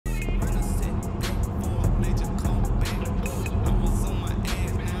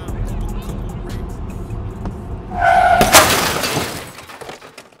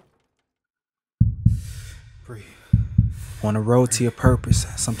On the road to your purpose,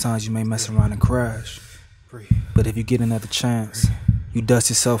 sometimes you may mess around and crash. But if you get another chance, you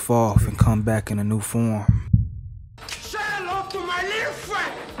dust yourself off and come back in a new form. Say hello to my little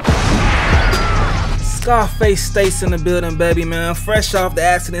friend. Scarface Stace in the building, baby, man. Fresh off the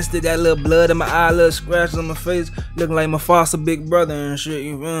accident, still got a little blood in my eye, little scratches on my face, looking like my foster big brother and shit,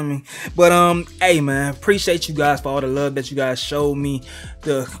 you feel me? But hey man, appreciate you guys for all the love that you guys showed me.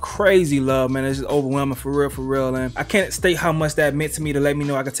 The crazy love, man, it's just overwhelming for real, and I can't state how much that meant to me to let me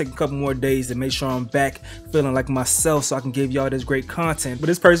know I can take a couple more days to make sure I'm back feeling like myself so I can give y'all this great content. But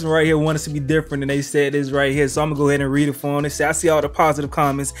this person right here wanted to be different and they said this right here, so I'm gonna go ahead and read it for them. They say, I see all the positive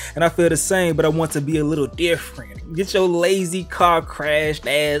comments and I feel the same, but I want to be a little different. Get your lazy car crashed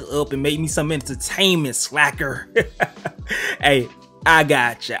ass up and make me some entertainment, slacker. Hey, I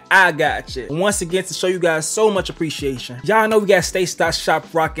got you. Once again, to show you guys so much appreciation. Y'all know we got Stay Stock Shop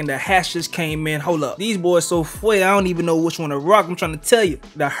rocking. The hats just came in. Hold up. These boys so full, I don't even know which one to rock. I'm trying to tell you.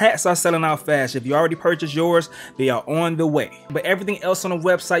 The hats are selling out fast. If you already purchased yours, they are on the way. But everything else on the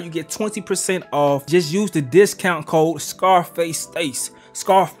website, you get 20% off. Just use the discount code Scarface Stace.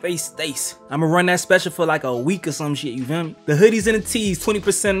 Scarface Stace. I'ma run that special for like a week or some shit, you feel me? The hoodies and the tees,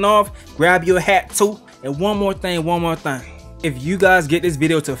 20% off. Grab your hat too. And one more thing. If you guys get this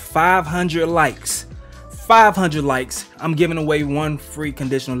video to 500 likes, I'm giving away one free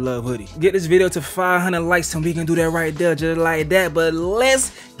conditional love hoodie. Get this video to 500 likes and we can do that right there, just like that. But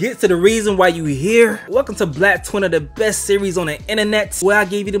let's get to the reason why you here. Welcome to Black Twitter, the best series on the internet, where I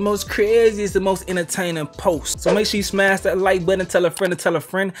give you the most craziest, the most entertaining posts. So make sure you smash that like button, tell a friend to tell a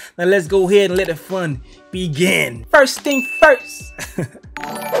friend. Now let's go ahead and let the fun begin. First thing first.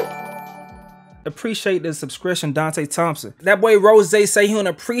 Appreciate the subscription, Dante Thompson. That boy Rose say he don't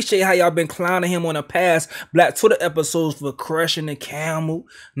appreciate how y'all been clowning him on the past Black Twitter episodes for crushing the camel,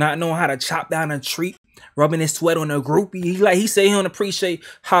 not knowing how to chop down a tree, rubbing his sweat on a groupie. He say he don't appreciate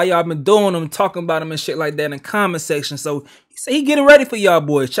how y'all been doing him, talking about him and shit like that in the comment section. So he say he getting ready for y'all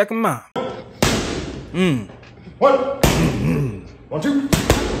boys. Check him out. One, two.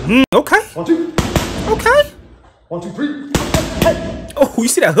 Okay. 1, 2. Okay. 1, 2, 3. Oh, you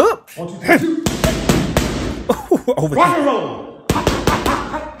see that hook? 1, 2, 3, 2. Oh, over Rock here. and roll.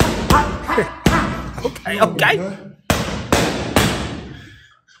 Okay.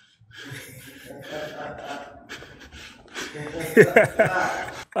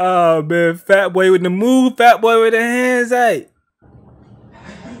 Oh man, fat boy with the move, fat boy with the hands, hey.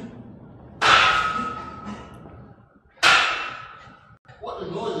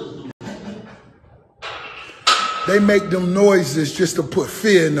 They make them noises just to put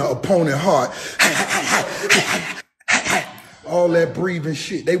fear in the opponent's heart. All that breathing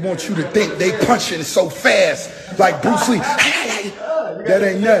shit. They want you to think they punching so fast, like Bruce Lee. That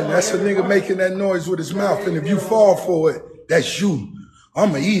ain't nothing. That's a nigga making that noise with his mouth. And if you fall for it, that's you.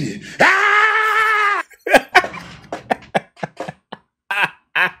 I'ma eat it.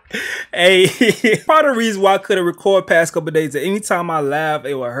 Hey, part of the reason why I couldn't record past couple days, that anytime I laugh,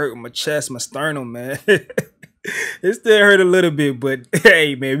 it would hurt my chest, my sternum, man. It still hurt a little bit, but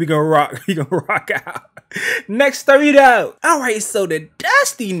hey, man, we gonna rock. We gonna rock out. Next story out. All right, so the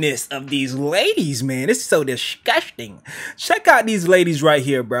dustiness of these ladies, man, it's so disgusting. Check out these ladies right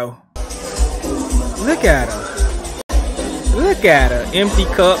here, bro. Look at her. Look at her. Empty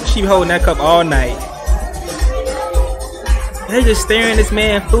cup. She holding that cup all night. They just staring this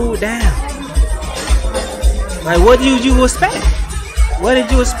man food down. Like, what did you expect? What did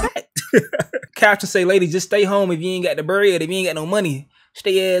you expect? Caption say, ladies, just stay home if you ain't got the bread, if you ain't got no money.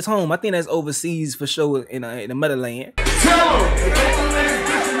 Stay ass home. I think that's overseas for sure in the motherland. Look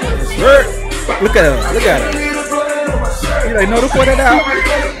at her. Look at her. You like, no, to put it out.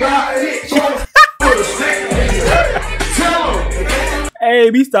 Hey,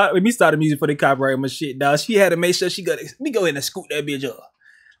 me start the music for the copyright my shit, dog. She had to make sure she got it. Let me go ahead and scoop that bitch up.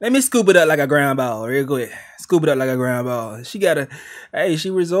 Let me scoop it up like a ground ball. Real go ahead. Scoop it up like a ground ball. She got a, hey,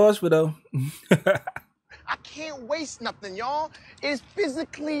 she resourceful though. I can't waste nothing, y'all. It's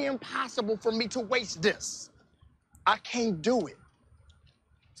physically impossible for me to waste this. I can't do it.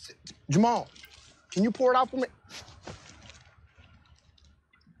 Jamal, can you pour it out for me?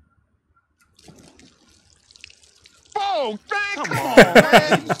 Oh, come on,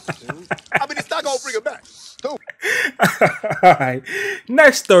 man. I mean, it's not gonna bring it back. All right,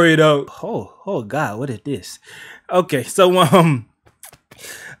 next story though. Oh God, what is this? Okay, so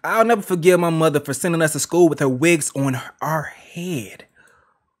I'll never forgive my mother for sending us to school with her wigs on our head.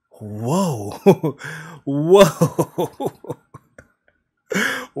 Whoa, whoa,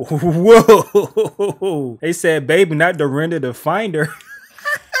 whoa. They said, baby, not Dorinda the Finder.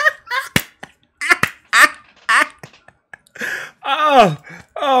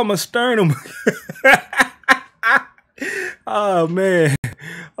 Oh, my sternum. Oh man.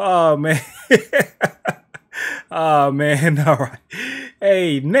 Oh man. Oh man. All right.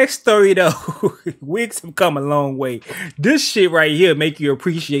 Hey, next story though. Wigs have come a long way. This shit right here make you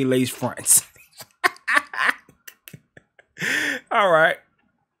appreciate lace fronts. All right.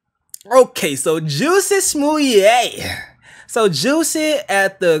 Okay, so Jussie Smollet. So Jussie,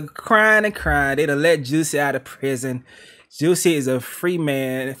 after crying and crying, they done let Jussie out of prison. Jussie is a free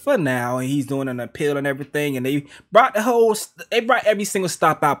man for now, and he's doing an appeal and everything. And they brought every single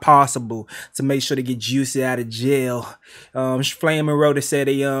stop out possible to make sure to get Jussie out of jail. Flame and Rhoda said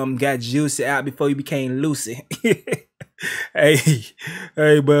they got Jussie out before he became Lucy. Hey,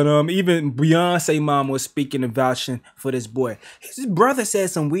 but even Beyonce mom was speaking and vouching for this boy. His brother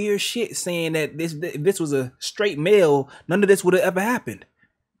said some weird shit, saying that if this was a straight male, none of this would have ever happened.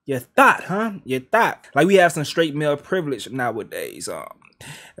 You thought, huh? You thought. Like we have some straight male privilege nowadays.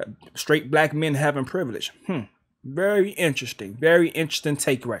 Straight black men having privilege. Very interesting. Very interesting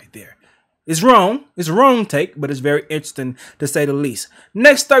take right there. It's wrong. It's a wrong take, but it's very interesting to say the least.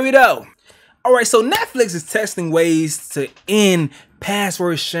 Next story though. All right, so Netflix is testing ways to end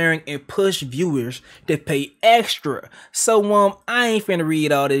password sharing and push viewers to pay extra. So I ain't finna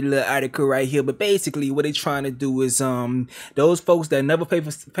read all the little article right here, but basically what they trying to do is those folks that never pay for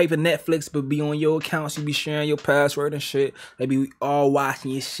Netflix but be on your accounts, you be sharing your password and shit, they be all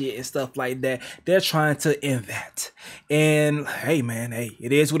watching your shit and stuff like that. They're trying to end that. And hey man, hey,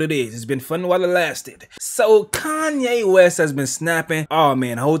 it is what it is. It's been fun while it lasted. So Kanye West has been snapping. Oh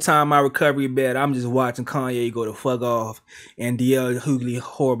man, the whole time my recovery bed, I'm just watching Kanye go the fuck off and DL Hughley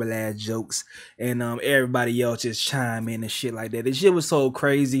horrible ass jokes, and everybody else just chime in and shit like that. This shit was so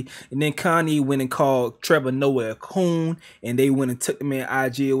crazy. And then Kanye went and called Trevor Noah a coon, and they went and took the man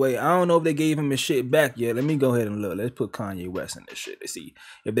IG away. I don't know if they gave him his shit back yet. Let me go ahead and look. Let's put Kanye West in this shit to see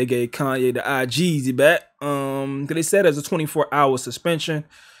if they gave Kanye the IGs back. Cause they said it was a 24-hour suspension.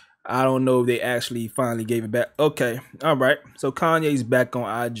 I don't know if they actually finally gave it back. Okay, all right. So Kanye's back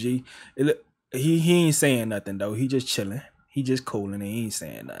on IG. He ain't saying nothing though. He just chilling. He just cooling and he ain't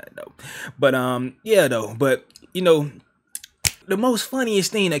saying nothing though. But yeah though. But you know, the most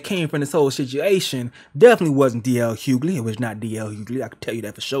funniest thing that came from this whole situation definitely wasn't DL Hughley. It was not DL Hughley. I can tell you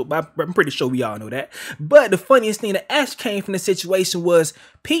that for sure. But I'm pretty sure we all know that. But the funniest thing that actually came from the situation was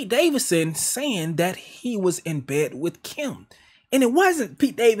Pete Davidson saying that he was in bed with Kim. And it wasn't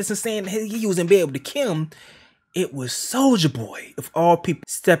Pete Davidson saying that he was in bed with Kim. It was Soulja Boy, of all people,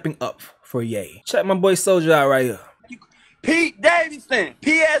 stepping up for Ye. Check my boy Soulja out right here. Pete Davidson,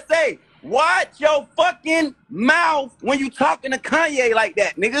 PSA, watch your fucking mouth when you talking to Kanye like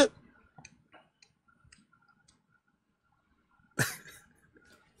that, nigga.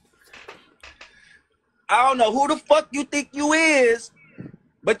 I don't know who the fuck you think you is,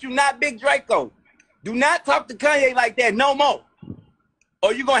 but you not Big Draco. Do not talk to Kanye like that no more,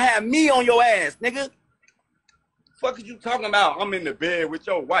 or you gonna have me on your ass, nigga. Fuck is you talking about? I'm in the bed with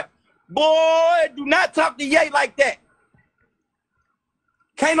your wife. Boy, do not talk to Ye like that.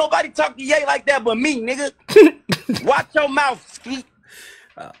 Can't nobody talk to Ye like that but me, nigga. Watch your mouth, skeet.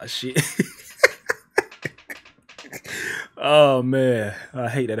 Oh, shit. Oh, man. I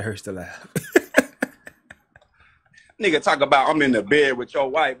hate that it hurts to laugh. Nigga talk about I'm in the bed with your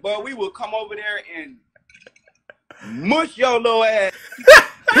wife. But we will come over there and mush your little ass.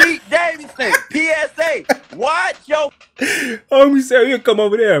 Pete Davidson, PSA, watch your... Homie said he'll come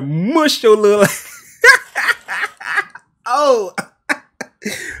over there and mush your little... Oh...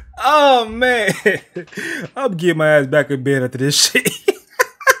 Oh man, I'm getting my ass back in bed after this shit.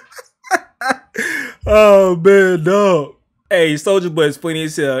 Oh man, dog. Hey, Soulja Boy is funny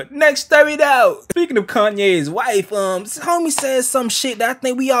as hell. Next story though. Speaking of Kanye's wife, homie says some shit that I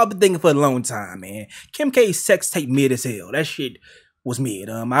think we all been thinking for a long time, man. Kim K's sex tape mid as hell. That shit was mid.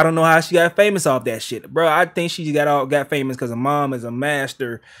 I don't know how she got famous off that shit, bro. I think she got famous because her mom is a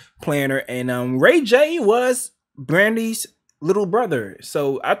master planner, and Ray J was Brandy's little brother.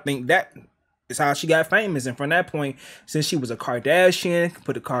 So I think that is how she got famous. And from that point, since she was a Kardashian,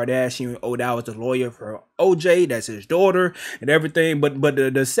 put the Kardashian, that was the lawyer for OJ, that's his daughter and everything. But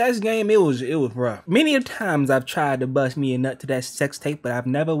the sex game, it was rough. Many times I've tried to bust me a nut to that sex tape, but I've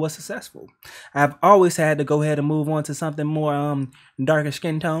never was successful. I've always had to go ahead and move on to something more darker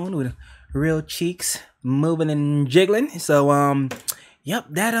skin tone with real cheeks moving and jiggling. So yep,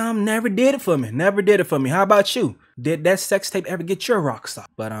 that never did it for me. Never did it for me. How about you? Did that sex tape ever get your rock star?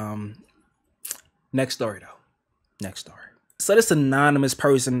 But next story though. Next story. So this anonymous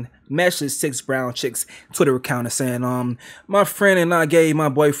person messaged 6 brown chicks Twitter account and saying, my friend and I gave my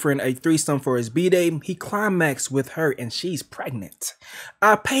boyfriend a threesome for his B-day. He climaxed with her and she's pregnant.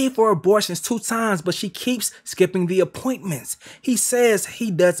 I paid for abortions 2 times, but she keeps skipping the appointments. He says he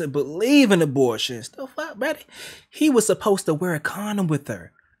doesn't believe in abortions. The fuck, buddy? He was supposed to wear a condom with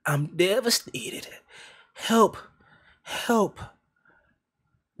her. I'm devastated. Help. Help.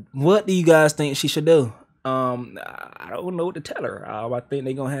 What do you guys think she should do? I don't know what to tell her. I think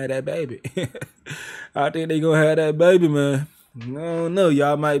they gonna have that baby. I think they gonna have that baby, man. I don't know.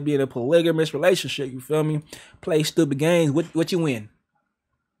 Y'all might be in a polygamous relationship. You feel me? Play stupid games. What you win?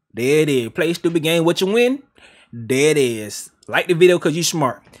 There it is. Play stupid game. What you win? There it is. Like the video because you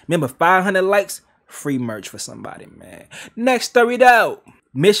smart. Remember, 500 likes, free merch for somebody, man. Next story though.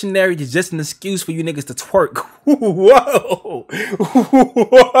 Missionary is just an excuse for you niggas to twerk. Whoa.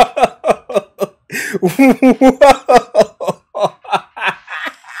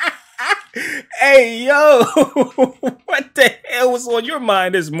 Hey, yo. What the hell was on your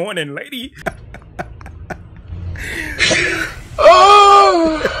mind this morning, lady?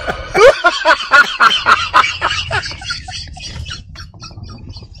 Oh!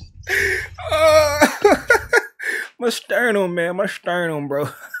 My sternum, man. My sternum, bro.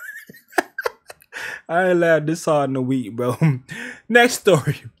 I ain't laughed this hard in a week, bro. Next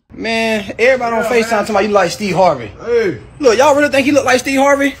story. Man, everybody on FaceTime talking about you like Steve Harvey. Hey. Look, y'all really think he look like Steve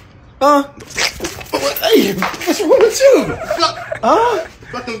Harvey? Huh? Hey, what's wrong with you? Huh?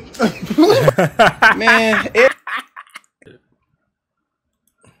 Man,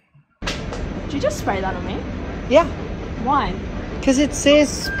 Did you just spray that on me? Yeah, Why? because it says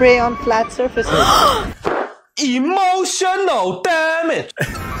spray on flat surfaces. emotional damage.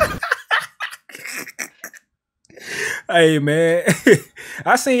 Hey, man.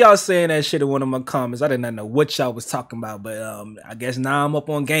 I seen y'all saying that shit in one of my comments. I did not know what y'all was talking about, but I guess now I'm up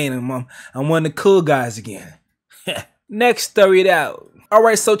on game and I'm one of the cool guys again. Next story out. All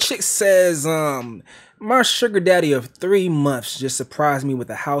right, so chick says, my sugar daddy of 3 months just surprised me with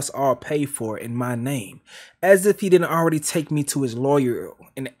a house all paid for in my name, as if he didn't already take me to his lawyer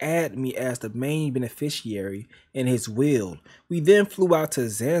and add me as the main beneficiary in his will. We then flew out to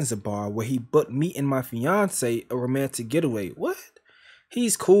Zanzibar where he booked me and my fiance a romantic getaway. What?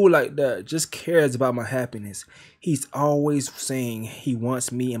 He's cool like that, just cares about my happiness. He's always saying he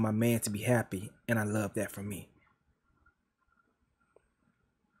wants me and my man to be happy, and I love that for me.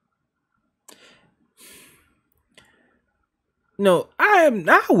 No,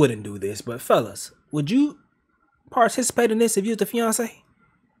 I wouldn't do this, but fellas, would you participate in this if you was the fiance?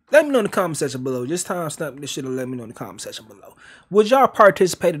 Let me know in the comment section below. Just timestamp this shit and let me know in the comment section below. Would y'all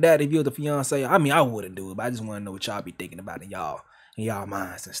participate in that if you was the fiance? I mean, I wouldn't do it, but I just want to know what y'all be thinking about in y'all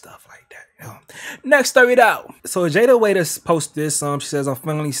minds and stuff like that. You know? Next story out. So Jayda posted this. She says, I'm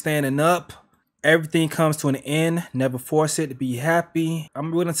finally standing up. Everything comes to an end. Never force it. Be happy.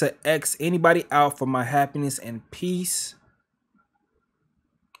 I'm willing to X anybody out for my happiness and peace.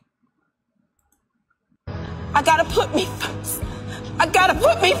 I gotta put me first. I gotta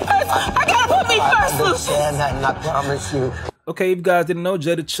put me first. I gotta put me first, I understand that, and I promise you. Okay, if you guys didn't know,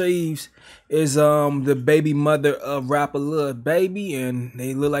 Jayda CHEATS is the baby mother of rapper Lil Baby, and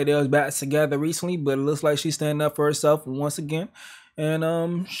they look like they was back together recently, but it looks like she's standing up for herself once again,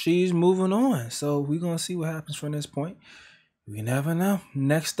 and she's moving on. So we're gonna see what happens from this point. We never know.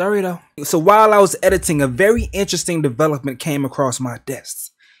 Next story though. So while I was editing, a very interesting development came across my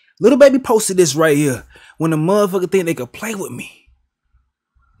desk. Lil Baby posted this right here. When a motherfucker think they could play with me.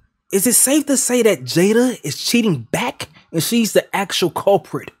 Is it safe to say that Jayda is cheating back and she's the actual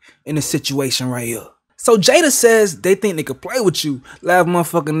culprit in the situation right here? So Jayda says they think they could play with you. Laugh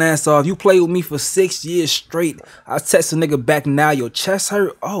motherfucking ass off. You played with me for 6 years straight. I text a nigga back now. Your chest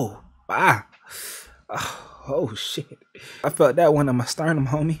hurt? Oh, wow. Oh, shit. I felt that one on my sternum,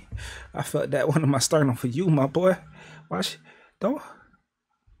 homie. I felt that one on my sternum for you, my boy. Watch. Don't.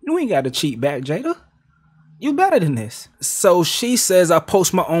 You ain't got to cheat back, Jayda. You better than this. So she says I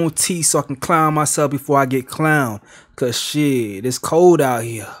post my own tea so I can clown myself before I get clowned. Cause shit, it's cold out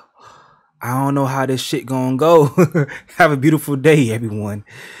here. I don't know how this shit gonna go. Have a beautiful day, everyone.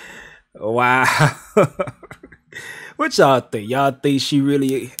 Wow. What y'all think? Y'all think she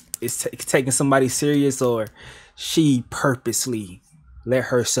really is taking somebody serious, or she purposely let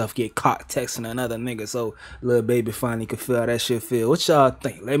herself get caught texting another nigga so Lil Baby finally could feel how that shit feel? What y'all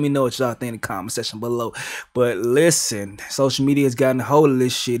think? Let me know what y'all think in the comment section below. But listen, social media has gotten a hold of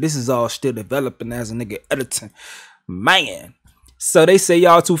this shit. This is all still developing as a nigga editing. Man. So they say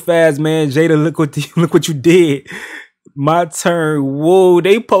y'all too fast, man. Jayda, look what you did. My turn. Whoa,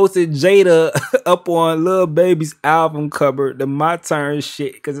 they posted Jayda up on Lil Baby's album cover, the My Turn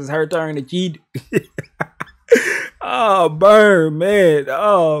shit, because it's her turn to cheat. Oh, burn, man.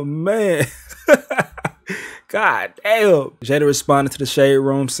 Oh, man. God damn. Jayda responded to the Shade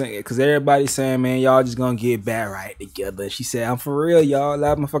Room saying, because everybody's saying, man, y'all just gonna get back right together. She said, I'm for real, y'all.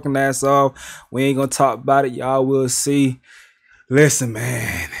 Laugh my fucking ass off. We ain't gonna talk about it. Y'all will see. Listen,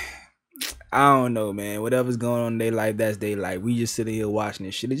 man. I don't know, man. Whatever's going on in their life, that's their life. We just sitting here watching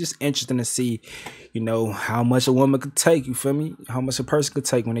this shit. It's just interesting to see, you know, how much a woman could take, you feel me? How much a person could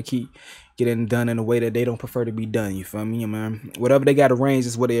take when they keep getting done in a way that they don't prefer to be done, you feel me, man? Whatever they got arranged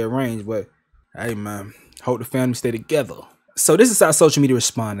is what they arrange, but, hey, man, hope the family stay together. So this is how social media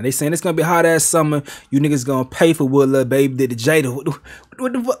responding. They saying it's gonna be a hot ass summer. You niggas gonna pay for what Lil Baby did to Jayda.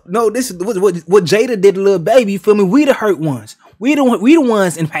 What the fuck? No, this is what Jayda did to Lil Baby. You feel me? We the hurt ones. We the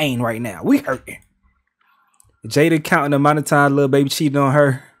ones in pain right now. We hurting. Jayda counting the amount of time Lil Baby cheated on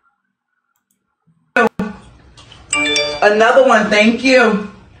her. Another one, thank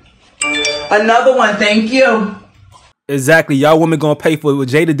you. Another one, thank you. Exactly. Y'all women gonna pay for what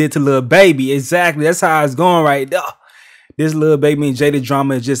Jayda did to Lil Baby. Exactly. That's how it's going right there. This Lil Baby and Jayda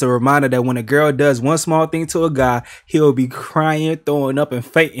drama is just a reminder that when a girl does one small thing to a guy, he'll be crying, throwing up, and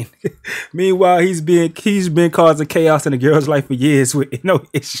fainting. Meanwhile, he's been causing chaos in a girl's life for years with no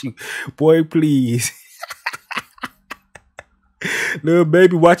issue. Boy, please. Lil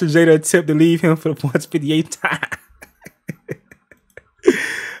Baby watching Jayda attempt to leave him for the 158th time.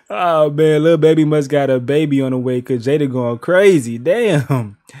 Oh man, Lil Baby must got a baby on the way because Jayda going crazy.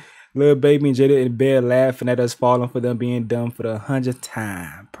 Damn. Lil Baby and Jayda in bed laughing at us falling for them being dumb for the 100th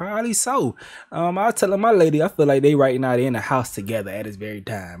time. Probably so. I was telling my lady, I feel like they right now, they in the house together at this very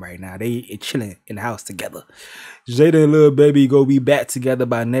time right now. They chilling in the house together. Jayda and Lil Baby go be back together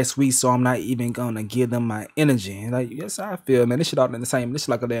by next week, so I'm not even gonna give them my energy. Like, that's how I feel, man. This shit all in the same. This is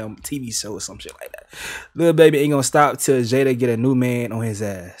like a damn TV show or some shit like that. Lil Baby ain't gonna stop till Jayda get a new man on his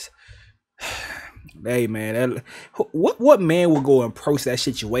ass. Hey man, what man will go and approach that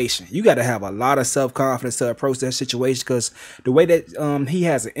situation? You got to have a lot of self-confidence to approach that situation, because the way that he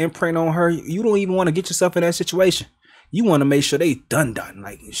has an imprint on her, you don't even want to get yourself in that situation. You want to make sure they done.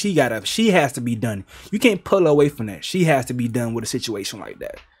 Like she has to be done. You can't pull her away from that. She has to be done with a situation like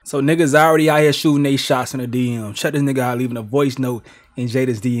that. So niggas already out here shooting they shots in the DM. Check this nigga out leaving a voice note in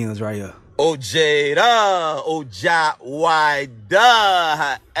Jada's DMs right here. Oh Jayda, oh Jayda,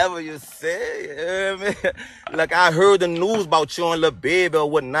 however you say it. Like I heard the news about you and Lil Baby or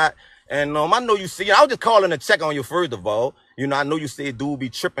whatnot, and I know you see. I was just calling to check on you first of all. You know, I know you say dude be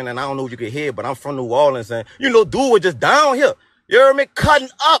tripping, and I don't know if you can hear, but I'm from New Orleans, and you know, dude was just down here. You heard me? Cutting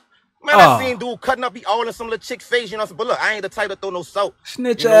up. Man, I seen dude cutting up, he all in some little chick face, you know. But look, I ain't the type to throw no salt.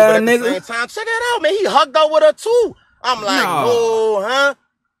 Snitch, you know, but at nigga. the same time, check it out, man. He hugged up with her too. I'm like, no, huh?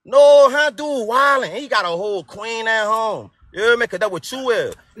 No, huh, dude, wildin'. He got a whole queen at home. You hear me? Cause that's what you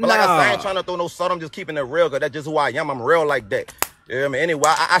is. But like I said, I ain't trying to throw no salt. I'm just keeping it real, cause that's just who I am. I'm real like that. You hear me? Anyway,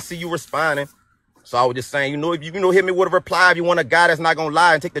 I see you responding. So I was just saying, you know, if you hit me with a reply, if you want a guy that's not gonna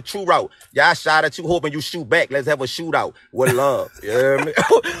lie and take the true route. Yeah, I shot at you, hoping you shoot back. Let's have a shootout with love. You hear me?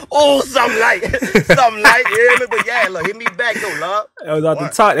 Oh, something like, you hear me? But yeah, look, hit me back though, love. That was off the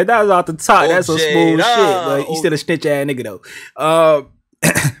top. That was off the top. That's some smooth shit. But you still a snitch ass nigga though.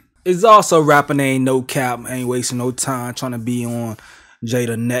 It's also rapping ain't no cap, ain't wasting no time trying to be on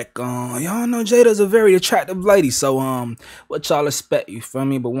Jayda neck. Y'all know Jayda's a very attractive lady, so what y'all expect, you feel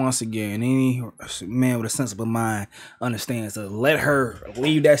me? But once again, any man with a sensible mind understands to let her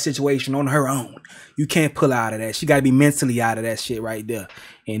leave that situation on her own. You can't pull out of that. She gotta be mentally out of that shit right there,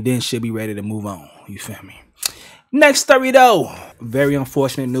 and then she'll be ready to move on. You feel me? Next story though, very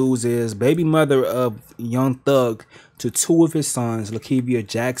unfortunate news is baby mother of Young Thug to two of his sons, Lakevia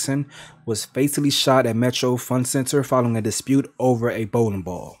Jackson, was fatally shot at Metro Fun Center following a dispute over a bowling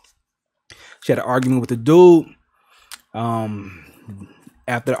ball. She had an argument with the dude.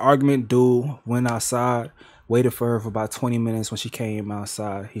 After the argument, dude went outside, waited for her for about 20 minutes. When she came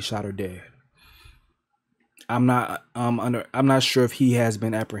outside, he shot her dead. I'm not sure if he has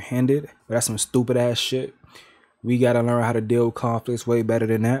been apprehended, but that's some stupid ass shit. We gotta learn how to deal with conflicts way better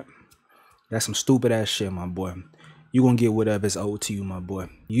than that. That's some stupid ass shit, my boy. You gonna get whatever's owed to you, my boy.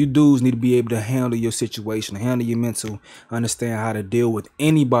 You dudes need to be able to handle your situation, handle your mental, understand how to deal with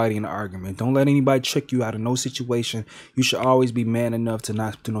anybody in an argument. Don't let anybody trick you out of no situation. You should always be man enough to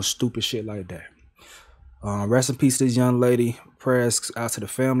not do no stupid shit like that. Rest in peace to this young lady. Prayers out to the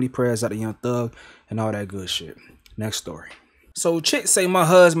family, prayers out to Young Thug, and all that good shit. Next story. So Chick say my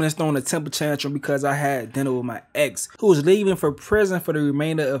husband is throwing a temper tantrum because I had dinner with my ex, who was leaving for prison for the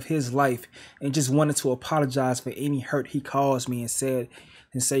remainder of his life and just wanted to apologize for any hurt he caused me and say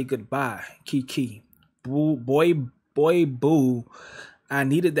goodbye. Kiki. Boo, boy, boo. I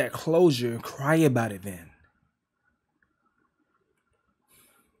needed that closure. Cry about it then.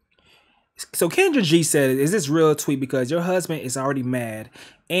 So Kendra G said, is this real tweet because your husband is already mad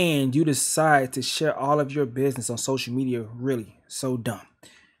and you decide to share all of your business on social media? Really? So dumb.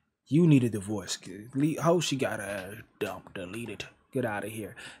 You need a divorce. Oh, she got a dump deleted. Get out of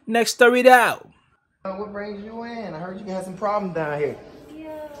here. Next story out. What brings you in? I heard you had some problems down here.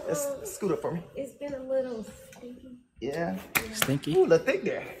 Yeah. Let's scoot up for me. It's been a little stinky. Yeah. Stinky. Ooh, look thick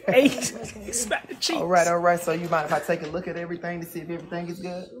there. Hey, smack the cheeks. All right. So you mind if I take a look at everything to see if everything is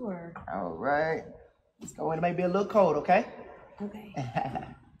good? Sure. All right. Let's go in. It may be a little cold, okay? Okay.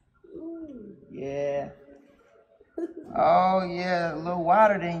 Yeah. Oh, yeah. A little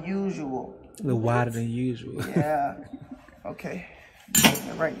wider than usual. A little wider than usual. Yeah. Okay.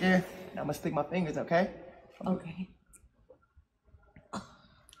 Right there. Now I'm going to stick my fingers, okay? Okay.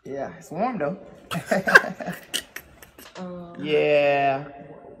 Yeah. It's warm, though. Yeah,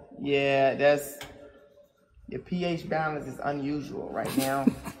 that's your pH balance is unusual right now.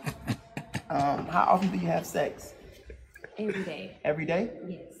 How often do you have sex? Every day. Every day?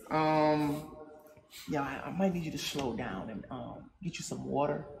 Yes. Yeah, I might need you to slow down and get you some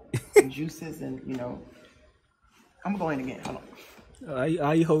water, some juices, and I'm going again. Hold on.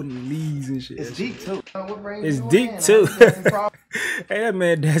 Are you holding the leaves and shit? It's deep too. It's deep too. Hey, that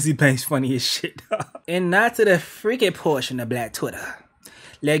man Desi Banks funny as shit. And now to the freaky portion of Black Twitter.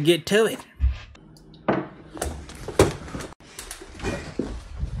 Let's get to it. I'm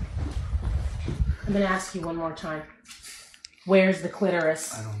gonna ask you one more time. Where's the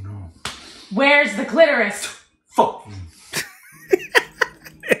clitoris? I don't know. Where's the clitoris? Fuck you.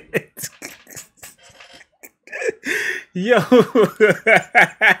 Yo.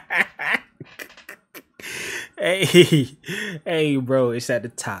 Hey, bro, it's at the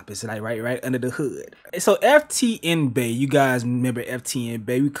top. It's like right under the hood. So FTN BAE, you guys remember FTN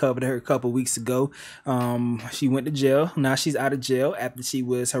BAE? We covered her a couple weeks ago. She went to jail. Now she's out of jail after she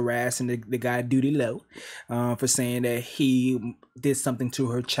was harassing the guy Duty Low for saying that he did something to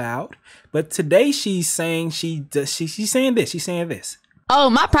her child. But today she's saying she's saying this. Oh,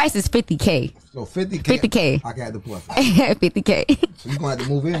 my price is $50K. So 50K. 50K. I got the plus. 50K. So you gonna have to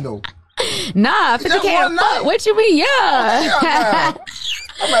move in though. Nah, 50K. Fuck. What you mean? Yeah.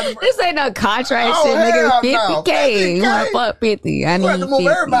 This ain't no contract shit, nigga. 50K. You wanna fuck 50? I need 50. Move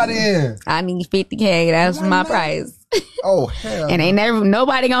everybody in. I need 50K. That's my price. Oh hell. And ain't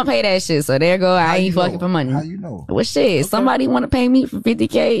nobody gonna pay that shit. So there go. I ain't fucking for money. How you know? Well, shit. Okay. Somebody want to pay me for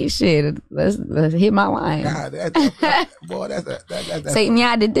 50K? Shit. Let's hit my line. God, boy, that's take me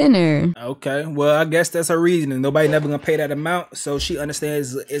out to dinner. Okay. Well, I guess that's her reasoning. Nobody never gonna pay that amount, so she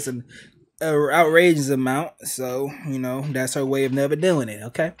understands it's an outrageous amount. So that's her way of never doing it.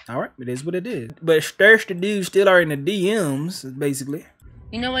 Okay. All right. It is what it is. But thirsty dudes still are in the DMs, basically.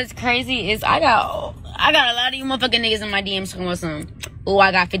 You know what's crazy is I got a lot of you motherfucking niggas in my DMs talking about some, oh,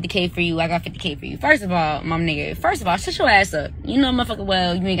 I got 50K for you, I got 50K for you. First of all, my nigga, shut your ass up. You know motherfucking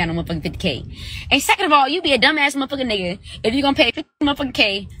well you ain't got no motherfucking 50K. And second of all, you be a dumbass motherfucking nigga if you gonna pay 50 motherfucking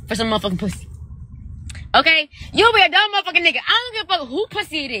K for some motherfucking pussy. Okay? You'll be a dumb motherfucking nigga. I don't give a fuck who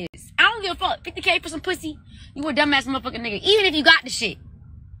pussy it is. I don't give a fuck. 50K for some pussy, you a dumbass motherfucking nigga. Even if you got the shit.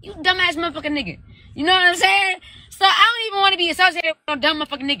 You dumbass motherfucking nigga. You know what I'm saying? So I don't even want to be associated with no dumb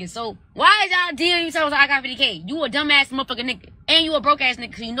motherfucking niggas. So why is y'all dealing with I got 50K? You a dumbass motherfucking nigga. And you a broke ass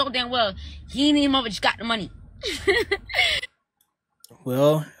nigga, cause you know damn well he ain't even just got the money.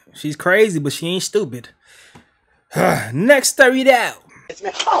 Well, she's crazy, but she ain't stupid. Next story out.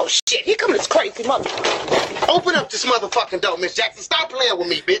 Oh shit, here comes this crazy mother. Open up this motherfucking door, Miss Jackson. Stop playing with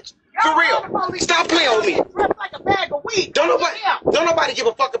me, bitch. For real. Stop playing with me. Like a bag of weed. Don't nobody give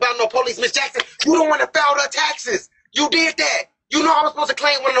a fuck about no police, Miss Jackson. You don't want to file her taxes. You did that. You know I was supposed to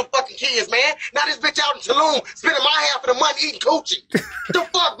claim one of them fucking kids, man. Now this bitch out in Tulum spending my half of the money eating coochie. The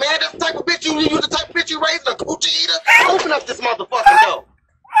fuck, man? That's the type of bitch you the type of bitch you raising, a coochie eater? Open up this motherfucking door.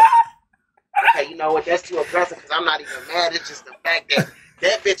 Okay, you know what? That's too aggressive because I'm not even mad. It's just the fact that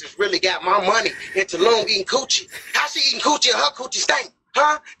that bitch has really got my money in Tulum eating coochie. How she eating coochie and her coochie stink?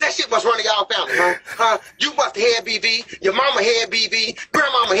 Huh? That shit must run in y'all family, huh? You must have had BV, your mama had BV,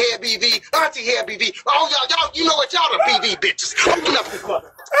 grandmama had BV, auntie had BV. Oh, y'all, you know what? Y'all are BV bitches. Open up this door.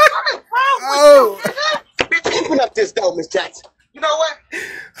 What is wrong with you, bitch? Open up this door, Miss Jackson. You know what?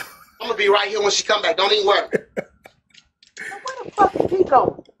 I'm gonna be right here when she come back. Don't even worry. Where the fuck did he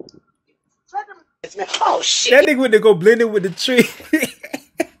go? Oh shit. That nigga went to go blend it with the tree.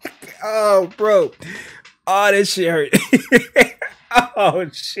 Oh, bro. Oh, that shit hurt. Oh,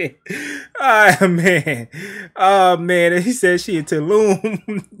 shit. Oh, man. Oh, man. And he said she in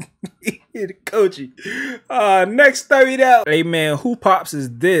Tulum. The coachy. Next 30 out. Hey, man, who pops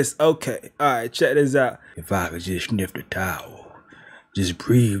is this? Okay. All right, check this out. If I could just sniff the towel, just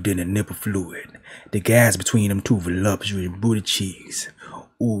breathed in the nipple fluid, the gas between them two voluptuous booty cheeks.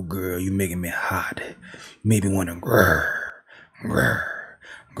 Ooh, girl, you making me hot. Maybe want to grrr, grrr,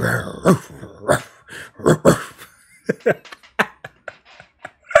 grrr, roof, roof, roof, roof.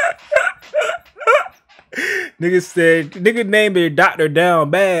 Nigga said, nigga named their doctor down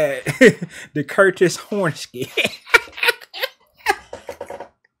bad. The Curtis Hornsky.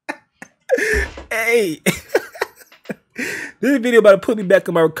 Hey. This video about to put me back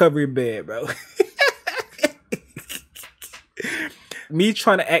in my recovery bed, bro. Me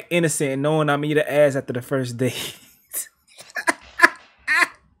trying to act innocent and knowing I'm eat the ass after the first date.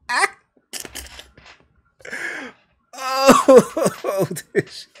 Oh,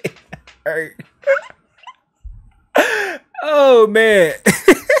 this shit hurt. Oh, man.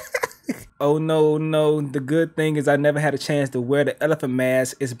 Oh, no, no. The good thing is I never had a chance to wear the elephant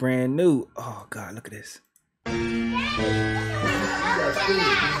mask. It's brand new. Oh, God, look at this.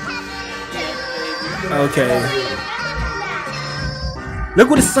 Okay. Look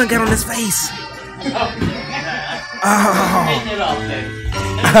what his son got on his face.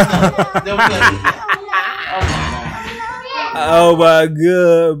 Oh my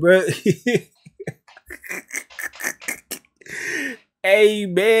God, bro. Hey,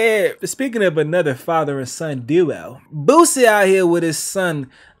 man. Speaking of another father and son duo, Boosie out here with his son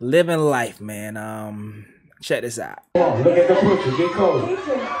living life, man. Check this out. Come on, look at the pussy. Get close.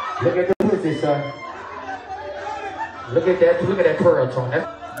 Look at the pussy, son. Look at that pearl tone.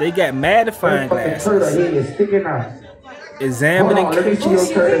 They got magnifying glasses. Turtle head is sticking out. Examining. Hold on, let me see your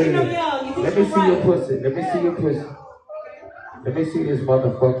turtle head. Let me see your pussy. Let me see your pussy. Let me see this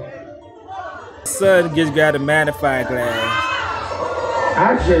motherfucker. Son just got a magnifying glass.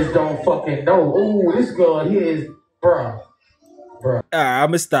 I just don't fucking know. Ooh, this girl here is, bruh. Alright, I'm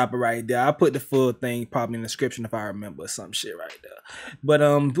gonna stop it right there. I'll put the full thing probably in the description if I remember some shit right there. But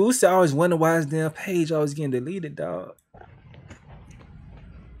Boosie, I always wonder why his damn page always getting deleted, dog.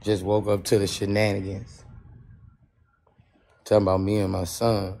 Just woke up to the shenanigans. Talking about me and my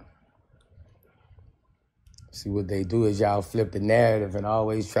son. See, what they do is y'all flip the narrative and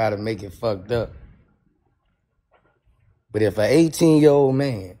always try to make it fucked up. But if an 18-year-old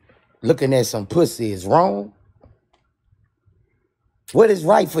man looking at some pussy is wrong, what is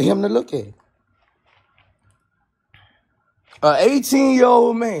right for him to look at? An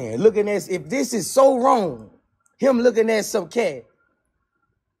 18-year-old man looking at, if this is so wrong, him looking at some cat,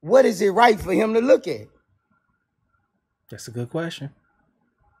 what is it right for him to look at? That's a good question.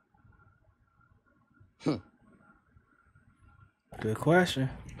 Good question.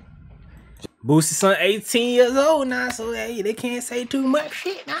 Boosie's son 18 years old now, so hey, they can't say too much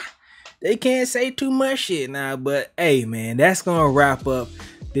shit now. They can't say too much shit now, but hey, man, that's gonna wrap up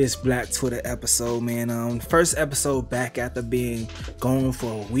this Black Twitter episode, man. First episode back after being gone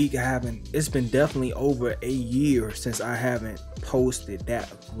for a week. It's been definitely over a year since I haven't posted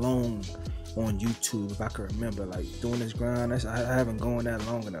that long on YouTube, if I can remember, like doing this grind. I haven't gone that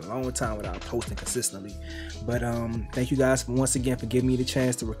long in a long time without posting consistently. But thank you guys once again for giving me the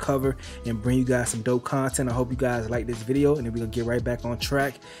chance to recover and bring you guys some dope content. I hope you guys like this video, and then we're gonna get right back on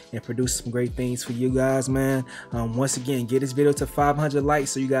track and produce some great things for you guys, man. Once again, get this video to 500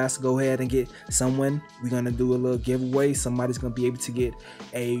 likes so you guys can go ahead and get someone. We're gonna do a little giveaway. Somebody's gonna be able to get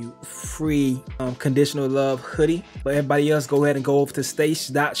a free Conditional Love hoodie. But everybody else, go ahead and go over to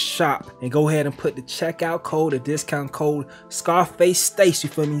stace.shop and go ahead and put the checkout code, the discount code Scarface Stace, you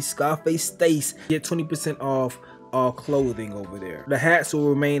feel me? Scarface Stace. Get 20% off all clothing over there. The hats will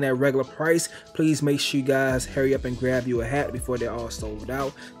remain at regular price. Please make sure you guys hurry up and grab you a hat before they're all sold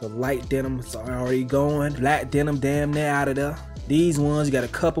out. The light denims are already going. Black denim damn near out of there. These ones, you got a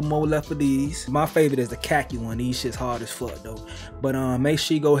couple more left for these. My favorite is the khaki one. These shit's hard as fuck though. But make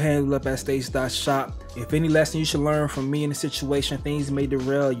sure you go handle up at stace.shop. If any lesson you should learn from me in the situation, things may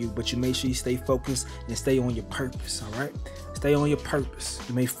derail you, but you make sure you stay focused and stay on your purpose, all right? Stay on your purpose.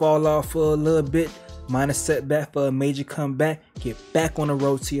 You may fall off for a little bit, minor setback for a major comeback. Get back on the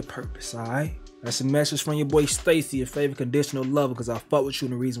road to your purpose, all right? That's a message from your boy Stacy, your favorite conditional lover, because I fuck with you,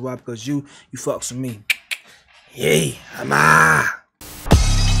 and the reason why, because you fucks with me. Yay, I'm